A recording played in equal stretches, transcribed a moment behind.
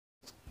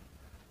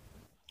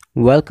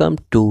Welcome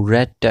to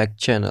Red Tech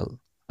channel,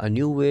 a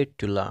new way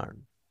to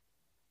learn.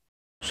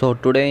 So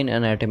today in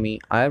anatomy,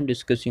 I am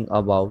discussing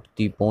about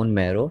the bone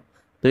marrow.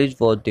 Please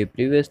watch the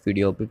previous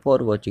video before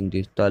watching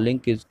this. The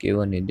link is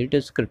given in the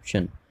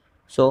description.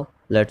 So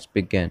let's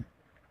begin.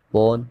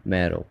 Bone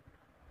marrow.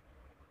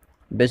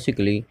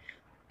 Basically,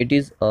 it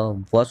is a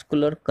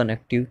vascular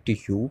connective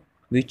tissue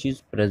which is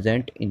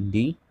present in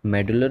the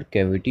medullary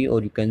cavity,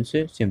 or you can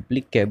say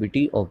simply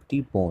cavity of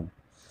the bone.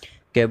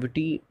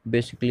 Cavity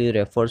basically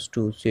refers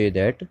to say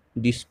that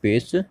the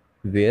space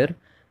where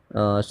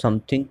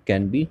something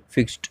can be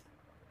fixed.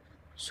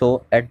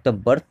 So at the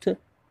birth,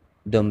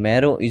 the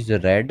marrow is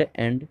red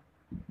and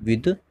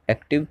with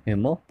active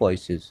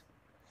hematopoiesis.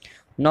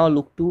 Now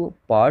look to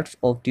parts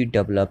of the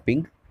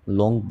developing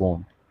long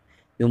bone.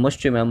 You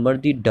must remember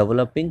the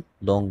developing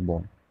long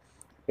bone.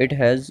 It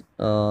has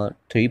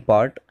three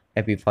part: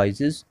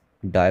 epiphysis,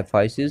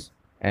 diaphysis,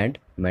 and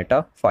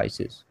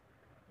metaphysis.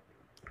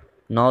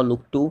 Now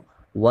look to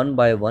one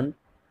by one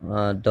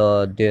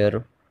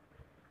their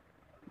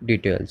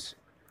details.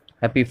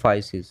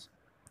 Epiphysis.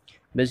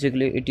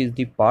 Basically, it is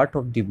the part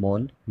of the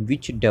bone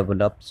which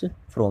develops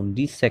from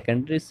the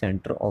secondary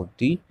center of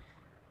the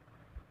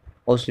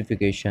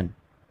ossification.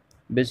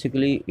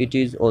 Basically, it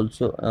is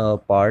also a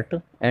part,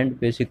 and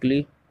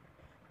basically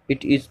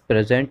it is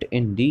present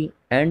in the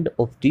end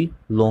of the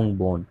long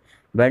bone.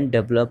 When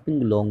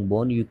developing long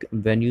bone,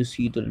 when you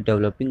see the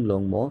developing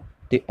long bone,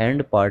 the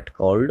end part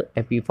called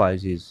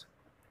epiphysis,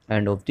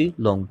 end of the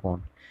long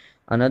bone.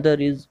 Another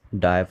is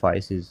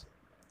diaphysis.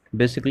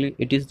 Basically,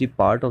 it is the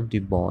part of the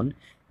bone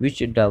which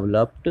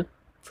developed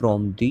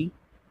from the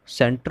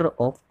center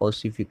of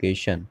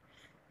ossification.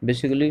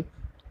 Basically,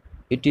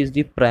 it is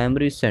the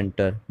primary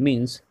center,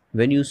 means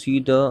when you see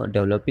the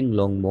developing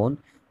long bone,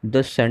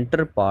 the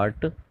center part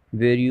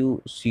where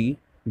you see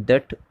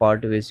that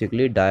part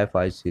basically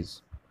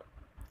diaphysis,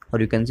 or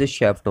you can say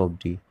shaft of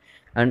the.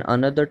 And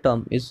another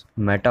term is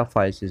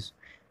metaphysis.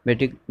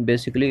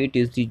 Basically, it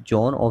is the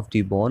zone of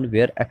the bone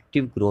where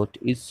active growth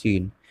is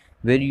seen,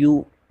 where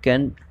you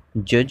can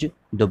judge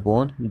the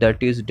bone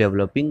that is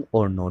developing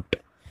or not.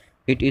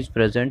 It is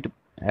present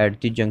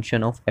at the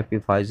junction of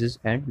epiphysis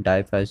and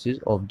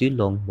diaphysis of the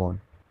long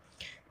bone.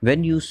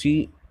 When you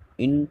see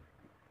in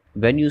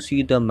when you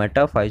see the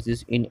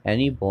metaphysis in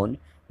any bone,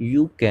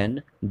 you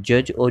can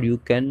judge, or you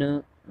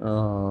can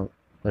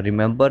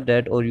remember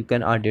that, or you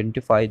can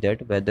identify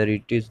that whether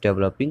it is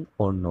developing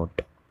or not.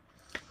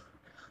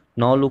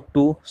 Now look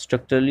to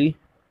structurally.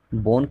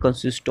 Bone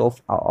consists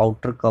of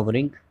outer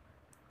covering.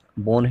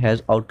 Bone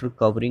has outer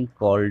covering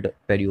called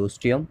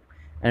periosteum,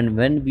 and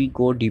when we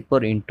go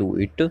deeper into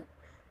it,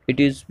 it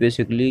is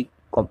basically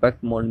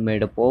compact bone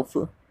made up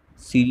of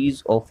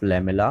series of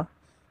lamella,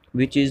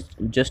 which is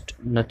just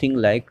nothing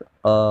like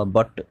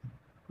but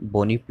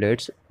bony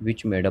plates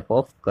which made up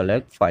of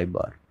collagen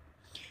fiber.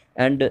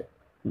 And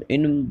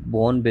in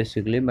bone,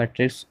 basically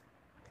matrix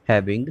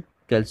having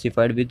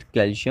calcified with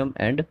calcium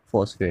and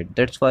phosphate,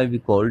 that's why we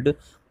called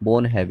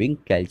bone having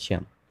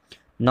calcium.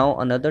 Now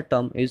another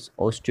term is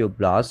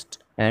osteoblast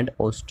and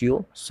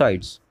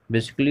osteocytes.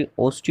 Basically,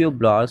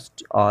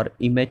 osteoblasts are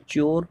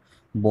immature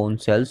bone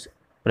cells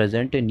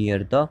present near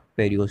the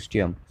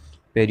periosteum.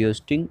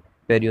 Periosteum,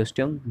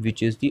 periosteum,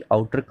 which is the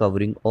outer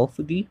covering of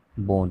the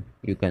bone.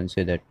 You can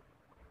say that.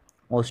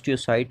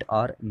 Osteocytes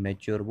are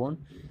mature bone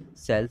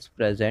cells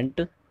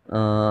present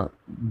uh,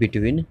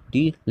 between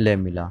the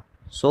lamella.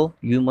 So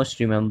you must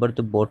remember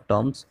the both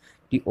terms.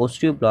 The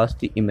osteoblasts,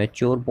 the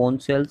immature bone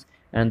cells,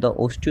 and the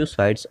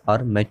osteocytes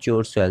are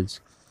mature cells.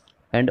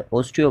 And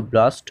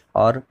osteoblasts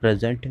are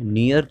present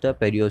near the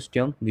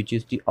periosteum, which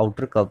is the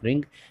outer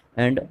covering,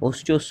 and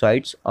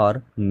osteocytes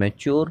are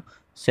mature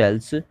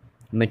cells,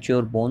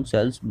 mature bone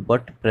cells,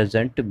 but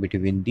present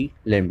between the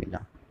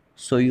lamella.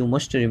 So you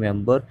must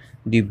remember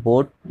the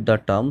both the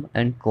term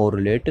and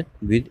correlate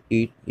with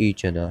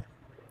each other.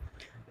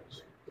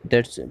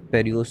 That's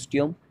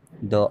periosteum,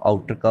 the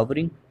outer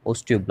covering.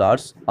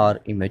 Osteoblasts are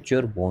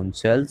immature bone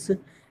cells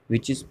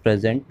which is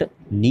present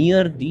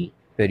near the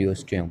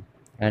periosteum,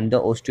 and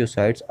the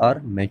osteocytes are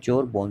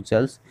mature bone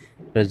cells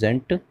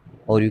present,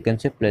 or you can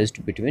say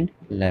placed between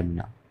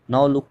lamina.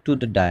 Now look to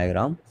the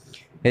diagram.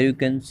 Here you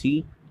can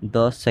see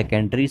the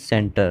secondary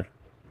center,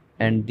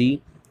 and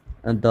the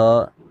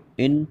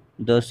in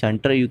the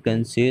center you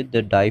can say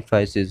the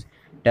diaphysis.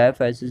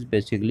 Diaphysis,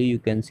 basically you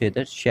can say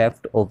the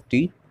shaft of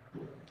the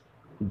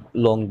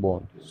long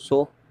bone.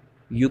 So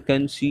you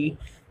can see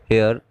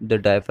here the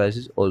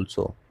diaphysis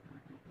also.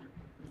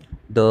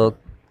 The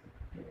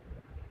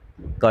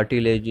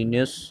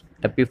cartilaginous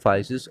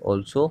epiphysis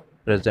also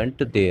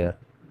present there.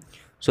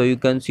 So you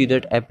can see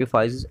that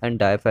epiphysis and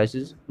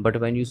diaphysis, but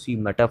when you see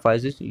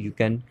metaphysis, you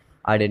can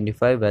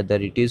identify whether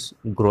it is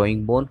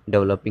growing bone,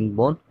 developing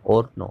bone,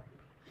 or no.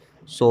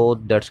 So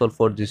that's all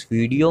for this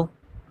video.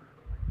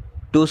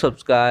 Do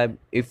subscribe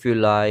if you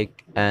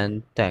like,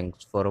 and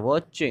thanks for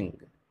watching.